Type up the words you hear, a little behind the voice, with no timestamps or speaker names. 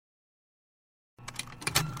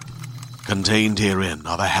Contained herein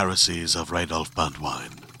are the heresies of Radolf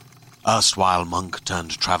Burntwine, erstwhile monk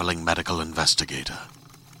turned traveling medical investigator.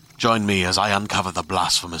 Join me as I uncover the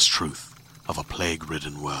blasphemous truth of a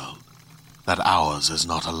plague-ridden world, that ours is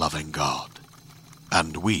not a loving God,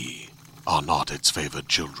 and we are not its favored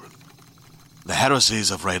children. The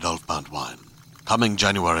heresies of Radolf Burntwine, coming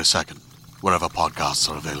January 2nd, wherever podcasts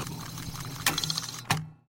are available.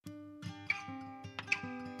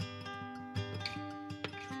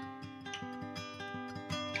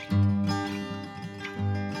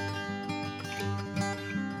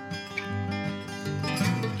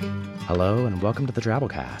 Hello and welcome to the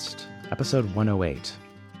Drabblecast, episode 108.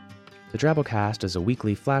 The Drabblecast is a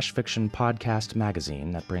weekly flash fiction podcast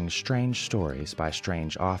magazine that brings strange stories by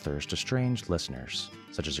strange authors to strange listeners,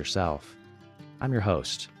 such as yourself. I'm your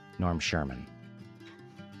host, Norm Sherman.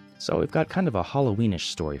 So we've got kind of a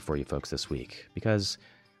Halloweenish story for you folks this week, because,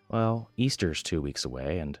 well, Easter's 2 weeks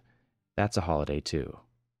away, and that's a holiday too.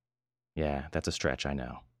 Yeah, that's a stretch, I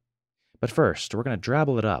know. But first, we're going to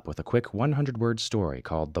drabble it up with a quick 100-word story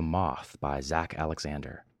called The Moth by Zach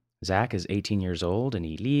Alexander. Zach is 18 years old, and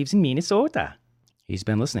he lives in Minnesota. He's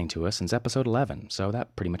been listening to us since episode 11, so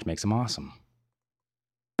that pretty much makes him awesome.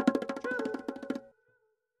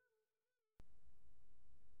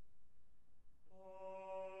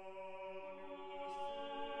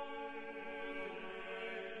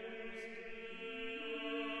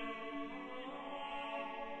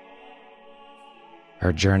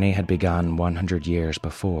 Her journey had begun 100 years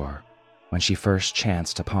before, when she first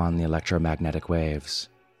chanced upon the electromagnetic waves.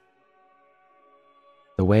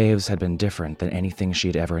 The waves had been different than anything she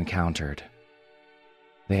had ever encountered.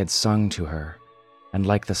 They had sung to her, and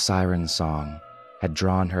like the siren song, had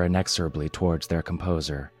drawn her inexorably towards their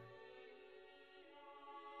composer.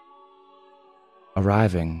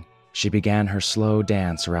 Arriving, she began her slow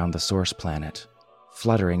dance around the source planet,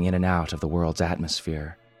 fluttering in and out of the world's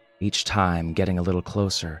atmosphere, each time getting a little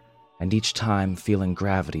closer, and each time feeling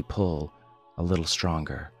gravity pull a little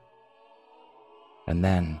stronger. And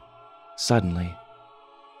then, suddenly,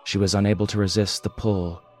 she was unable to resist the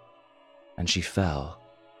pull, and she fell,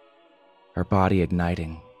 her body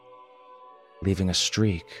igniting, leaving a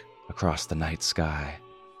streak across the night sky.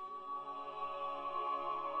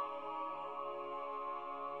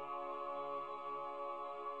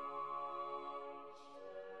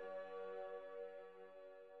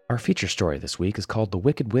 Our feature story this week is called The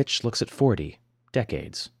Wicked Witch Looks at 40,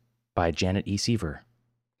 Decades, by Janet E. Seaver.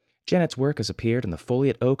 Janet's work has appeared in the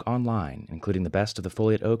Foliate Oak online, including the Best of the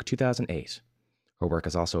Foliate Oak 2008. Her work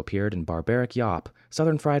has also appeared in Barbaric Yawp,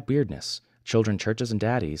 Southern Fried Weirdness, Children, Churches, and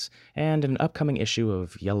Daddies, and in an upcoming issue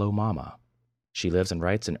of Yellow Mama. She lives and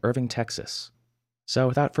writes in Irving, Texas. So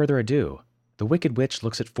without further ado, The Wicked Witch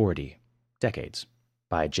Looks at 40, Decades,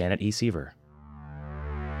 by Janet E. Seaver.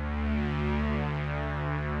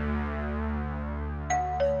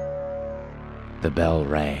 The bell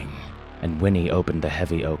rang, and Winnie opened the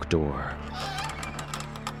heavy oak door.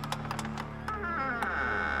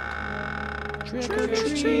 Trick or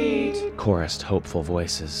treat! Chorused hopeful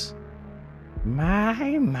voices.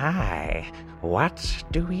 My, what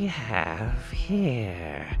do we have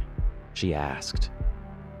here? She asked.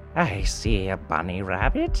 I see a bunny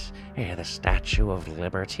rabbit, the Statue of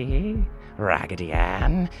Liberty, Raggedy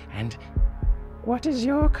Ann, and what is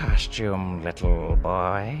your costume, little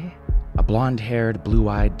boy? A blonde-haired,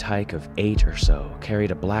 blue-eyed tyke of 8 or so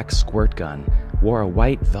carried a black squirt gun, wore a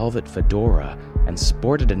white velvet fedora, and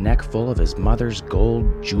sported a neck full of his mother's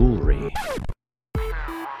gold jewelry.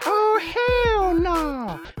 Oh, hell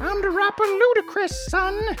no! I'm the rapper Ludacris,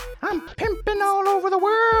 son! I'm pimping all over the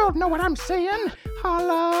world, know what I'm saying?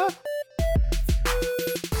 Holla!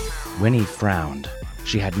 Winnie frowned.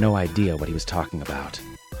 She had no idea what he was talking about.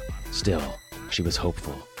 Still, she was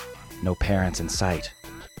hopeful. No parents in sight.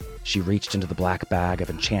 She reached into the black bag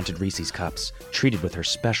of enchanted Reese's Cups, treated with her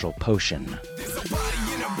special potion.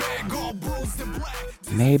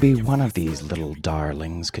 Maybe one of these little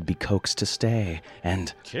darlings could be coaxed to stay,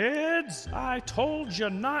 and... Kids, I told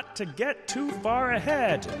you not to get too far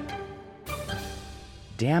ahead.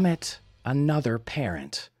 Damn it, another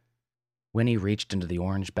parent. Winnie reached into the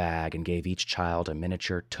orange bag and gave each child a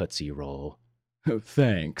miniature Tootsie Roll.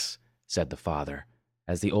 Thanks, said the father,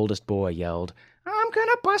 as the oldest boy yelled, I'm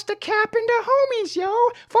gonna bust a cap into homies, yo,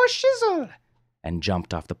 for shizzle, and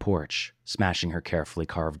jumped off the porch, smashing her carefully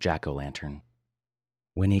carved jack-o'-lantern.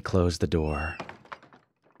 Winnie closed the door.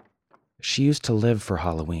 She used to live for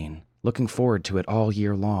Halloween, looking forward to it all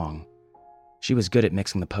year long. She was good at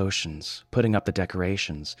mixing the potions, putting up the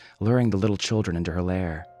decorations, luring the little children into her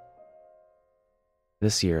lair.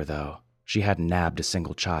 This year, though, she hadn't nabbed a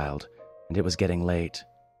single child, and it was getting late.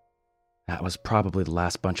 That was probably the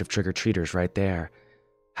last bunch of trick-or-treaters right there.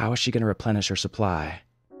 How is she going to replenish her supply?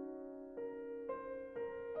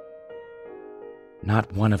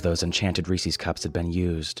 Not one of those enchanted Reese's cups had been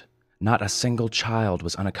used. Not a single child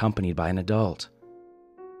was unaccompanied by an adult.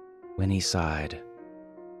 Winnie sighed.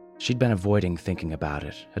 She'd been avoiding thinking about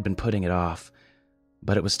it, had been putting it off,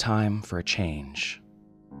 but it was time for a change.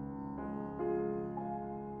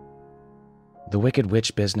 The Wicked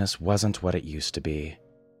Witch business wasn't what it used to be.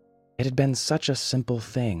 It had been such a simple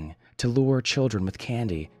thing to lure children with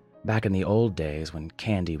candy back in the old days when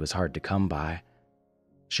candy was hard to come by.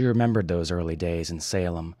 She remembered those early days in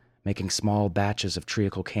Salem, making small batches of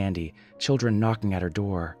treacle candy, children knocking at her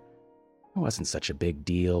door. It wasn't such a big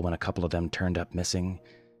deal when a couple of them turned up missing,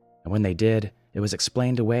 and when they did, it was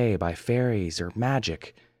explained away by fairies or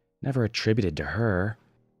magic, never attributed to her.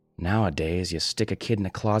 Nowadays, you stick a kid in a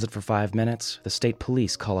closet for 5 minutes, the state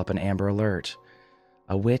police call up an Amber Alert.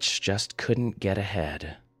 A witch just couldn't get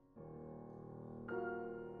ahead.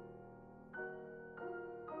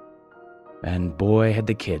 And boy, had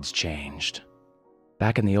the kids changed.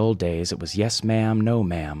 Back in the old days, it was yes ma'am, no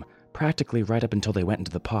ma'am, practically right up until they went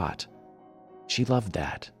into the pot. She loved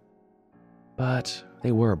that. But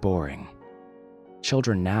they were boring.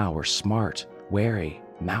 Children now were smart, wary,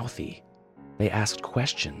 mouthy. They asked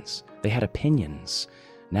questions. They had opinions.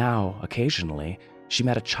 Now, occasionally, she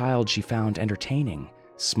met a child she found entertaining,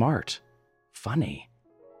 smart, funny.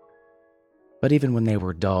 But even when they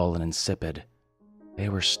were dull and insipid, they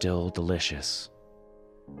were still delicious.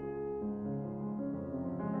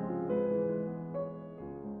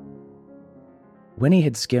 Winnie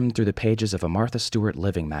had skimmed through the pages of a Martha Stewart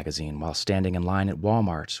Living magazine while standing in line at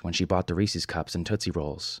Walmart when she bought the Reese's Cups and Tootsie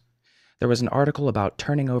Rolls. There was an article about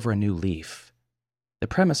turning over a new leaf. The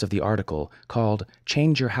premise of the article, called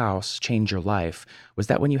Change Your House, Change Your Life, was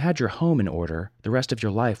that when you had your home in order, the rest of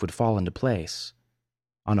your life would fall into place.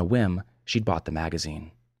 On a whim, she'd bought the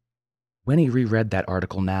magazine. Winnie reread that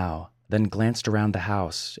article now, then glanced around the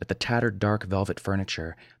house at the tattered dark velvet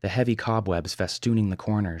furniture, the heavy cobwebs festooning the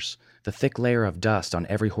corners, the thick layer of dust on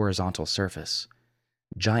every horizontal surface.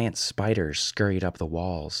 Giant spiders scurried up the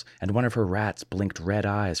walls, and one of her rats blinked red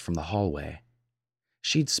eyes from the hallway.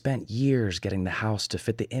 She'd spent years getting the house to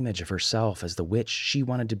fit the image of herself as the witch she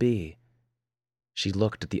wanted to be. She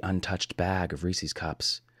looked at the untouched bag of Reese's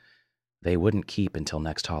Cups. They wouldn't keep until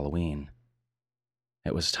next Halloween.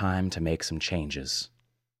 It was time to make some changes.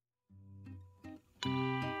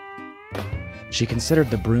 She considered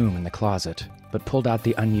the broom in the closet, but pulled out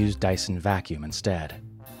the unused Dyson vacuum instead.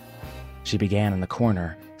 She began in the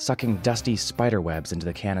corner, sucking dusty spider webs into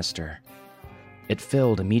the canister. It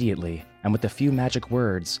filled immediately, and with a few magic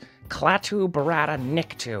words, Klaatu Barada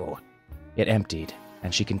Niktu, it emptied,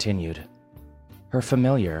 and she continued. Her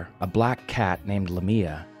familiar, a black cat named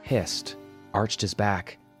Lamia, hissed, arched his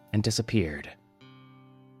back, and disappeared.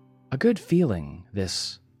 A good feeling,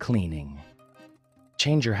 this cleaning.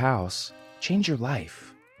 Change your house, change your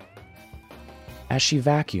life. As she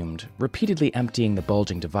vacuumed, repeatedly emptying the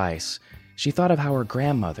bulging device, she thought of how her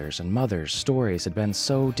grandmother's and mother's stories had been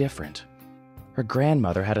so different. Her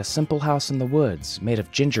grandmother had a simple house in the woods made of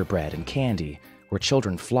gingerbread and candy, where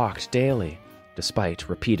children flocked daily, despite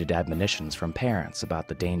repeated admonitions from parents about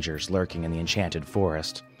the dangers lurking in the enchanted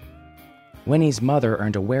forest. Winnie's mother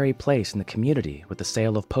earned a wary place in the community with the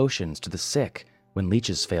sale of potions to the sick when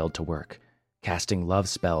leeches failed to work, casting love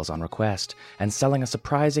spells on request, and selling a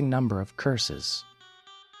surprising number of curses.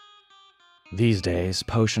 These days,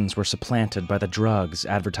 potions were supplanted by the drugs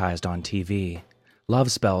advertised on TV.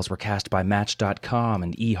 Love spells were cast by Match.com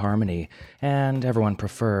and eHarmony, and everyone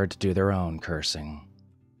preferred to do their own cursing.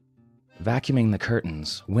 Vacuuming the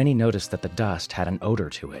curtains, Winnie noticed that the dust had an odor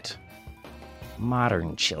to it.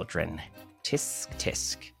 Modern children. Tisk,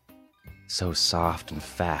 tisk. So soft and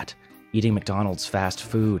fat, eating McDonald's fast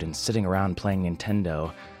food and sitting around playing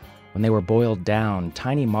Nintendo. When they were boiled down,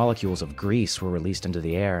 tiny molecules of grease were released into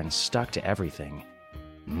the air and stuck to everything.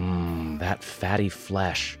 That fatty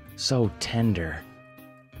flesh, so tender.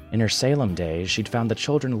 In her Salem days, she'd found the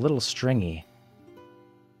children a little stringy.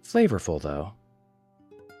 Flavorful, though.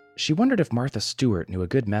 She wondered if Martha Stewart knew a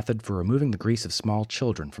good method for removing the grease of small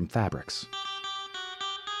children from fabrics.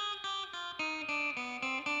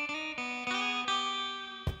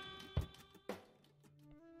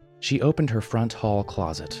 She opened her front hall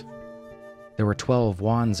closet. There were 12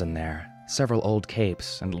 wands in there, several old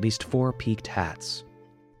capes, and at least 4 peaked hats.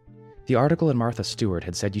 The article in Martha Stewart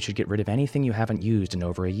had said you should get rid of anything you haven't used in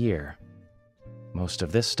over a year. Most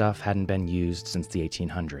of this stuff hadn't been used since the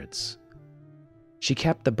 1800s. She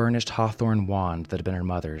kept the burnished hawthorn wand that had been her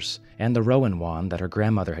mother's, and the rowan wand that her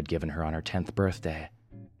grandmother had given her on her 10th birthday.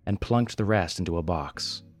 and plunked the rest into a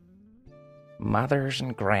box. Mothers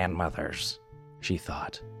and grandmothers, she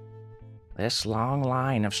thought. This long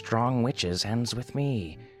line of strong witches ends with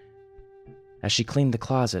me. As she cleaned the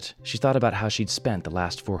closet, she thought about how she'd spent the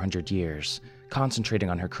last 400 years, concentrating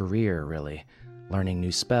on her career, really, learning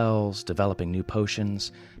new spells, developing new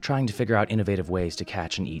potions, trying to figure out innovative ways to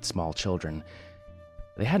catch and eat small children.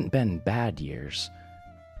 They hadn't been bad years,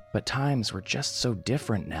 but times were just so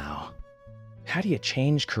different now. How do you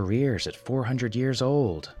change careers at 400 years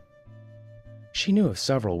old? She knew of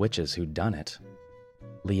several witches who'd done it.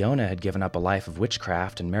 Leona had given up a life of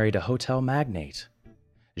witchcraft and married a hotel magnate.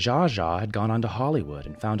 Zsa Zsa had gone on to Hollywood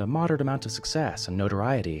and found a moderate amount of success and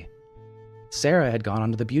notoriety. Sarah had gone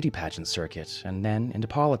onto the beauty pageant circuit and then into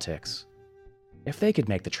politics. If they could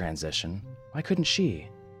make the transition, why couldn't she?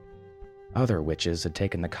 Other witches had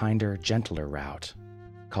taken the kinder, gentler route,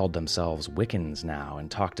 called themselves Wiccans now and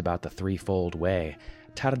talked about the threefold way,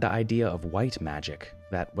 touted the idea of white magic,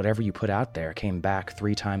 that whatever you put out there came back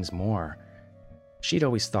 3 times more. She'd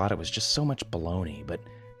always thought it was just so much baloney, but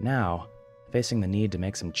now, facing the need to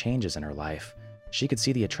make some changes in her life, she could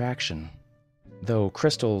see the attraction. Though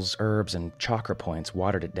crystals, herbs, and chakra points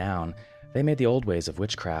watered it down, they made the old ways of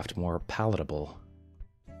witchcraft more palatable.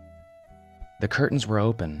 The curtains were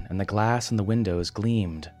open, and the glass in the windows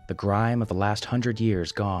gleamed, the grime of the last 100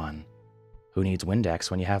 years gone. Who needs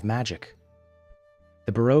Windex when you have magic?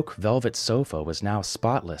 The Baroque velvet sofa was now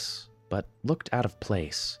spotless, but looked out of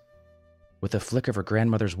place. With a flick of her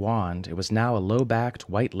grandmother's wand, it was now a low-backed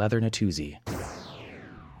white leather Natuzzi.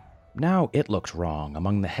 Now it looked wrong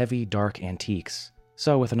among the heavy, dark antiques,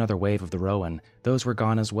 so with another wave of the Rowan, those were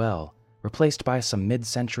gone as well, replaced by some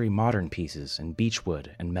mid-century modern pieces in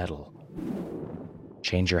beechwood and metal.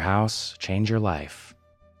 Change your house, change your life.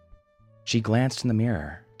 She glanced in the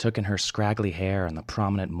mirror, took in her scraggly hair and the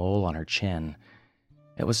prominent mole on her chin.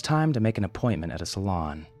 It was time to make an appointment at a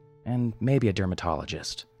salon, and maybe a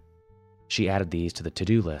dermatologist. She added these to the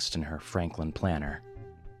to-do list in her Franklin planner.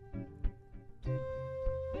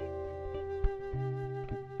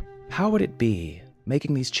 How would it be,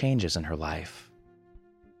 making these changes in her life?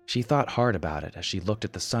 She thought hard about it as she looked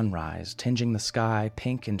at the sunrise, tinging the sky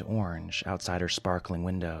pink and orange outside her sparkling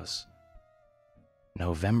windows.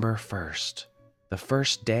 November 1st, the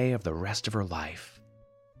first day of the rest of her life.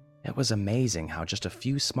 It was amazing how just a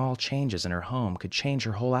few small changes in her home could change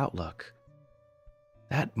her whole outlook.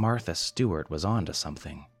 That Martha Stewart was on to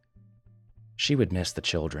something. She would miss the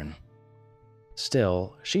children.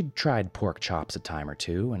 Still, she'd tried pork chops a time or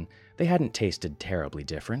two, and they hadn't tasted terribly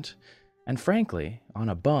different. And frankly, on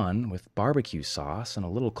a bun with barbecue sauce and a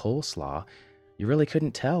little coleslaw, you really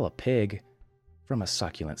couldn't tell a pig from a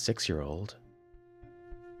succulent 6-year-old.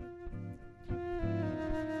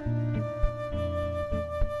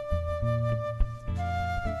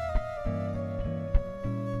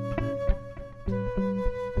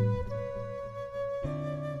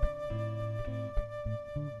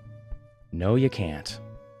 No, you can't.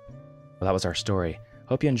 Well, that was our story.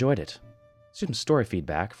 Hope you enjoyed it. Some story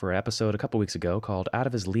feedback for an episode a couple weeks ago called Out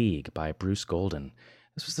of His League by Bruce Golden.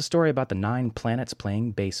 This was the story about the 9 planets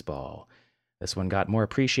playing baseball. This one got more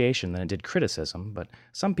appreciation than it did criticism, but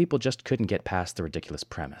some people just couldn't get past the ridiculous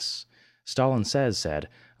premise. Stalin said,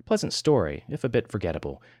 a pleasant story, if a bit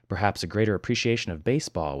forgettable. Perhaps a greater appreciation of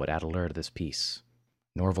baseball would add a lure to this piece.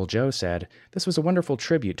 Norval Joe said, this was a wonderful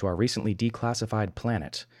tribute to our recently declassified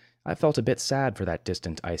planet. I felt a bit sad for that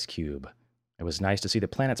distant ice cube. It was nice to see the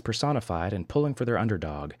planets personified and pulling for their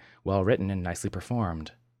underdog, well written and nicely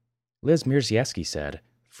performed. Liz Mierzieski said,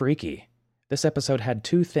 freaky. This episode had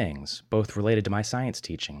 2 things, both related to my science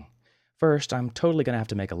teaching. First, I'm totally going to have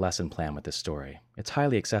to make a lesson plan with this story. It's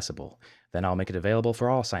highly accessible. Then I'll make it available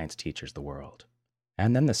for all science teachers of the world.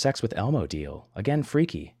 And then the Sex with Elmo deal. Again,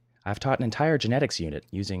 freaky. I've taught an entire genetics unit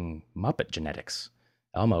using Muppet genetics.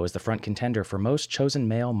 Elmo is the front contender for most chosen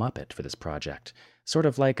male Muppet for this project, sort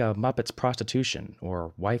of like a Muppet's prostitution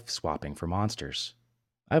or wife swapping for monsters.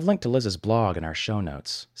 I've linked to Liz's blog in our show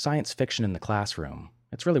notes, Science Fiction in the Classroom.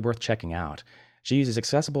 It's really worth checking out. She uses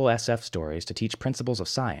accessible SF stories to teach principles of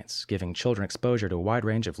science, giving children exposure to a wide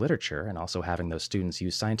range of literature and also having those students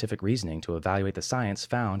use scientific reasoning to evaluate the science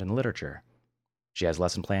found in literature. She has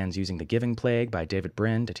lesson plans using The Giving Plague by David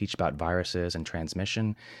Brin to teach about viruses and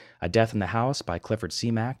transmission, A Death in the House by Clifford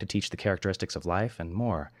Seamack to teach the characteristics of life, and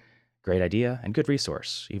more. Great idea and good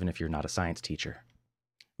resource, even if you're not a science teacher.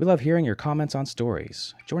 We love hearing your comments on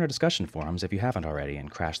stories. Join our discussion forums if you haven't already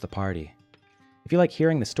and crash the party. If you like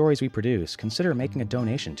hearing the stories we produce, consider making a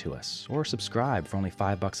donation to us, or subscribe for only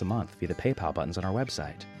 $5 a month via the PayPal buttons on our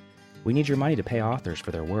website. We need your money to pay authors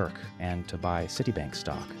for their work and to buy Citibank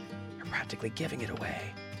stock. You're practically giving it away.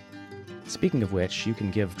 Speaking of which, you can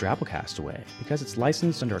give Drabblecast away, because it's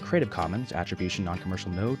licensed under a Creative Commons Attribution Non-Commercial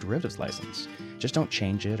No Derivatives license. Just don't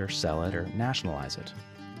change it or sell it or nationalize it.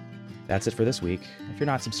 That's it for this week. If you're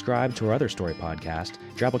not subscribed to our other story podcast,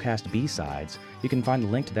 Drabblecast B-Sides, you can find the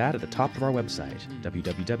link to that at the top of our website,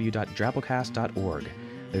 www.drabblecast.org.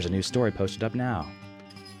 There's a new story posted up now.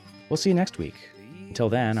 We'll see you next week. Until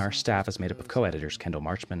then, our staff is made up of co-editors Kendall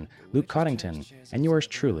Marchman, Luke Coddington, and yours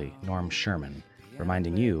truly, Norm Sherman,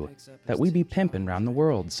 reminding you that we be pimpin' round the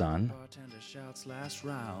world, son. Last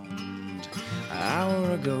round. An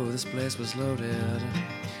hour ago this place was loaded,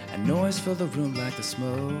 and noise filled the room like the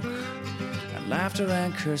smoke, and laughter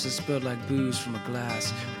and curses spilled like booze from a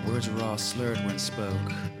glass. Words were all slurred when spoke.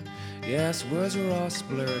 Yes, words were all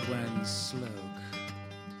slurred when sloke.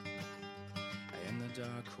 In the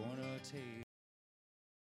dark corner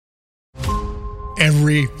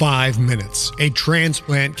Every 5 minutes, a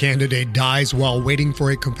transplant candidate dies while waiting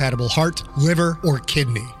for a compatible heart, liver, or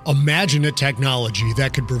kidney. Imagine a technology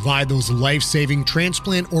that could provide those life-saving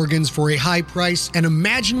transplant organs for a high price, and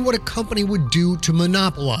imagine what a company would do to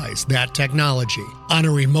monopolize that technology. On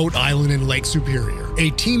a remote island in Lake Superior,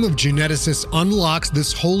 a team of geneticists unlocks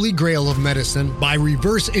this holy grail of medicine by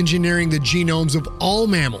reverse engineering the genomes of all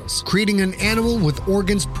mammals, creating an animal with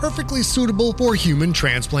organs perfectly suitable for human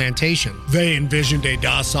transplantation. They envisioned a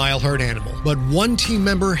docile herd animal, but one team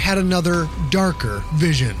member had another, darker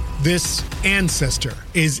vision. This ancestor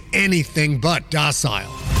is anything but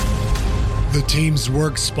docile. The team's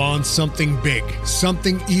work spawned something big,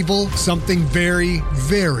 something evil, something very,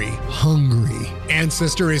 very hungry.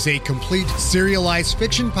 Ancestor is a complete serialized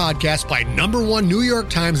fiction podcast by #1 New York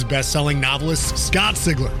Times bestselling novelist Scott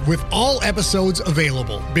Sigler, with all episodes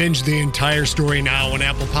available. Binge the entire story now on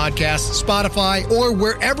Apple Podcasts, Spotify, or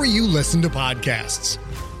wherever you listen to podcasts.